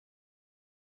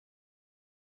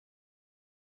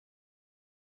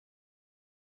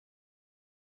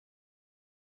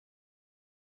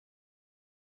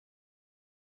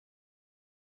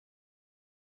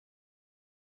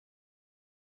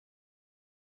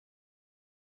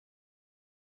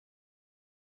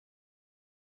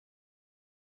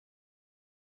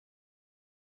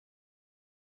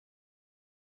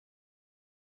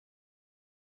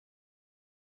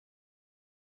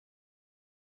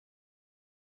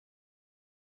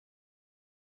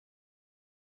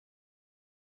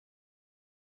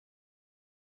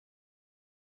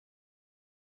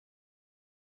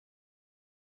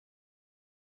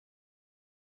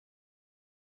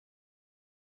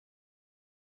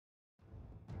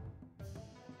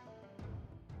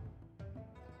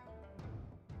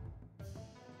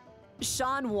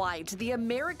Shaun White, the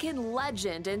American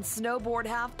legend in snowboard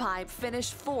halfpipe,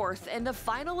 finished 4th in the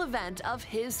final event of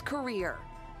his career.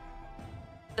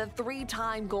 The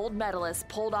 3-time gold medalist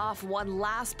pulled off one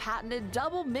last patented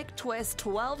double McTwist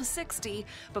 1260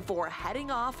 before heading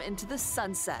off into the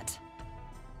sunset.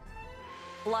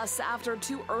 Plus, after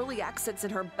 2 early exits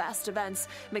in her best events,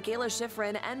 Mikaela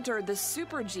Shiffrin entered the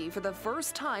Super G for the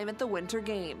first time at the Winter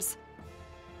Games.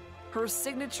 Her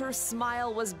signature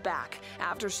smile was back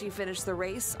after she finished the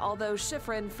race, although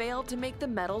Shiffrin failed to make the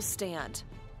medal stand.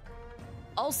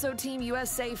 Also, Team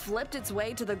USA flipped its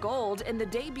way to the gold in the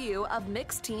debut of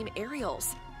mixed team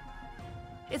aerials.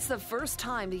 It's the first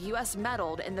time the U.S.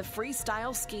 medaled in the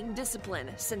freestyle skiing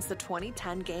discipline since the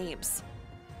 2010 Games.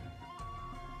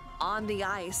 On the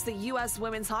ice, the U.S.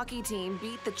 women's hockey team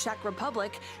beat the Czech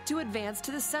Republic to advance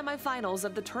to the semifinals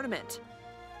of the tournament.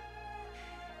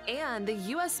 And the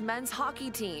U.S. men's hockey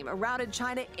team routed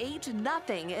China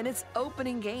 8-0 in its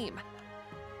opening game,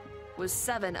 with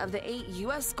 7 of the 8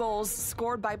 U.S. goals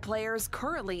scored by players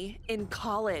currently in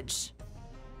college.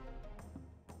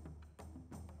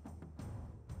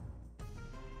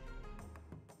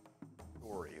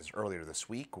 Earlier this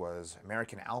week was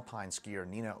American alpine skier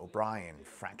Nina O'Brien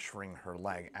fracturing her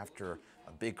leg after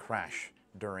a big crash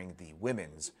during the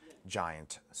women's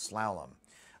giant slalom.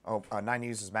 9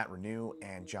 News' Matt Renoux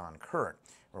and John Kurt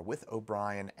were with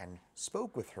O'Brien and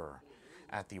spoke with her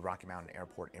at the Rocky Mountain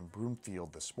Airport in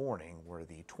Broomfield this morning, where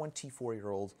the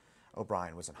 24-year-old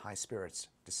O'Brien was in high spirits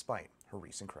despite her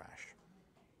recent crash.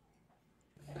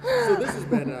 So this has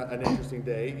been an interesting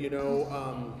day. You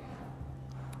know,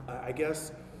 I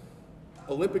guess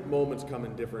Olympic moments come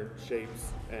in different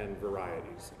shapes and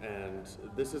varieties, and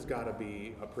this has got to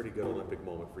be a pretty good Olympic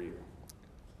moment for you.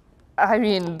 I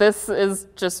mean, this is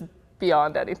just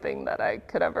beyond anything that I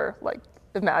could ever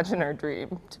imagine or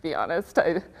dream, to be honest.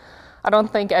 I don't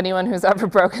think anyone who's ever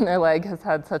broken their leg has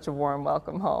had such a warm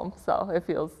welcome home, so it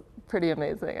feels pretty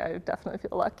amazing. I definitely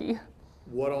feel lucky.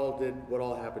 What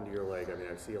all happened to your leg? I mean,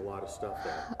 I see a lot of stuff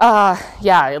there.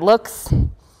 Yeah, it looks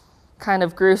kind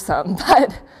of gruesome,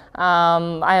 but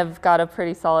I have got a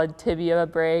pretty solid tibia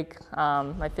break,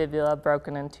 my fibula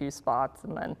broken in 2 spots,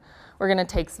 and then we're going to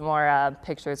take some more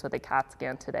pictures with a CAT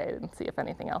scan today and see if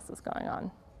anything else is going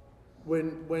on.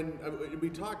 When we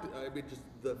talked, I mean, just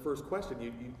the first question,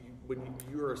 when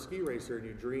you're a ski racer and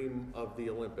you dream of the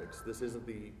Olympics, this isn't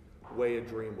the way a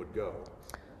dream would go.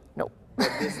 Nope.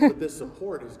 But this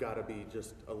support has got to be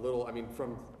just a little, I mean,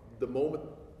 from the moment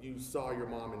you saw your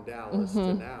mom in Dallas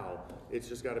to now, it's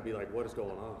just got to be like, what is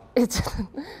going on? It's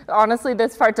honestly,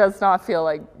 this part does not feel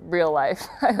like real life.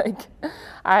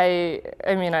 I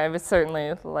mean, I was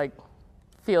certainly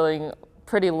feeling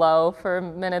pretty low for a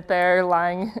minute there,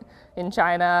 lying in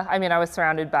China. I mean, I was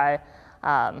surrounded by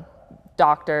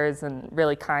doctors and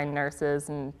really kind nurses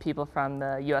and people from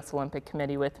the U.S. Olympic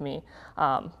Committee with me.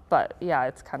 But yeah,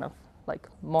 it's kind of like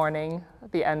mourning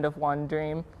the end of one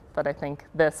dream. But I think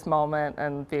this moment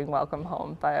and being welcomed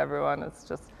home by everyone is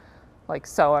just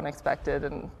so unexpected,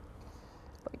 and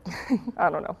I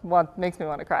don't know, makes me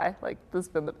want to cry. This has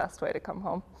been the best way to come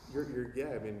home. Yeah,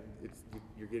 I mean,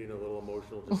 you're getting a little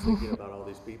emotional just thinking about all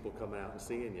these people coming out and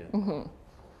seeing you.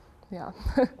 Yeah,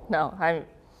 no, I'm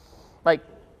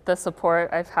the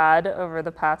support I've had over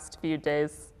the past few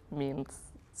days means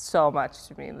so much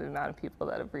to me, the amount of people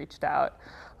that have reached out,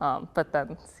 but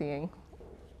then seeing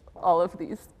all of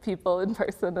these people in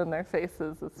person and their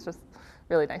faces, it's just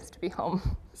really nice to be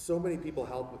home. So many people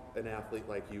help an athlete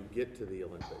like you get to the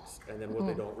Olympics, and then what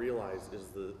they don't realize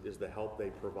is the help they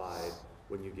provide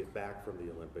when you get back from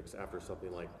the Olympics after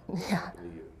something like what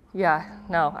happened to you. Yeah,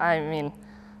 no, I mean,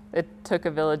 it took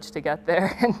a village to get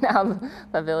there, and now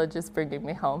the village is bringing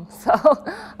me home. So,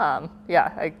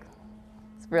 yeah,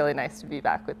 it's really nice to be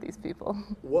back with these people.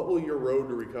 What will your road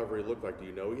to recovery look like? Do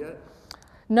you know yet?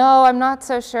 No, I'm not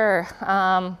so sure.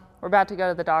 We're about to go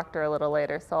to the doctor a little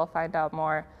later, so I'll find out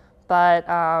more. But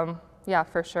yeah,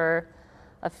 for sure,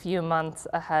 a few months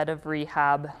ahead of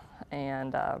rehab,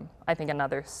 and I think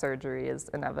another surgery is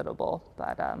inevitable.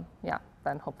 But yeah,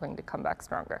 then hoping to come back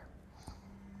stronger.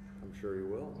 I'm sure you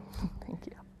will. Thank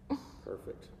you.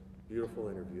 Perfect. Beautiful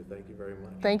interview. Thank you very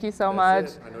much. Thank you so much.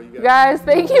 I know you guys,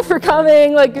 thank you for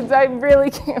coming. I really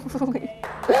can't believe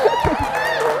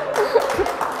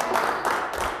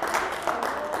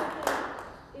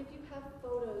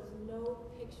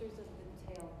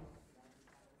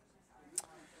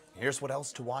Here's what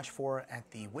else to watch for at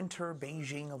the Winter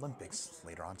Beijing Olympics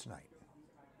later on tonight.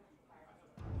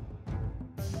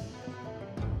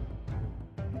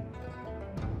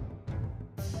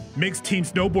 Mixed team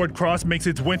snowboard cross makes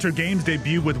its Winter Games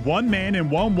debut with 1 man and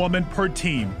 1 woman per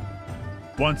team.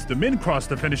 Once the men cross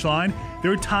the finish line,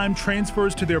 their time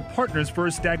transfers to their partners for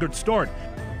a staggered start.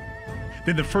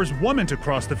 Then the first woman to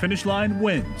cross the finish line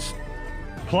wins.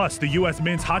 Plus, the U.S.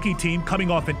 men's hockey team, coming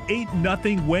off an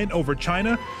 8-0 win over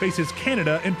China, faces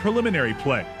Canada in preliminary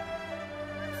play.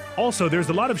 Also, there's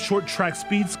a lot of short track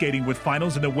speed skating with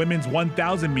finals in the women's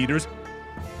 1,000 meters,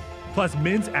 plus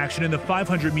men's action in the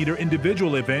 500-meter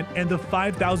individual event and the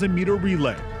 5,000-meter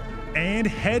relay. And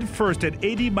head first at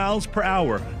 80 miles per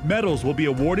hour, medals will be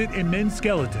awarded in men's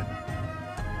skeleton.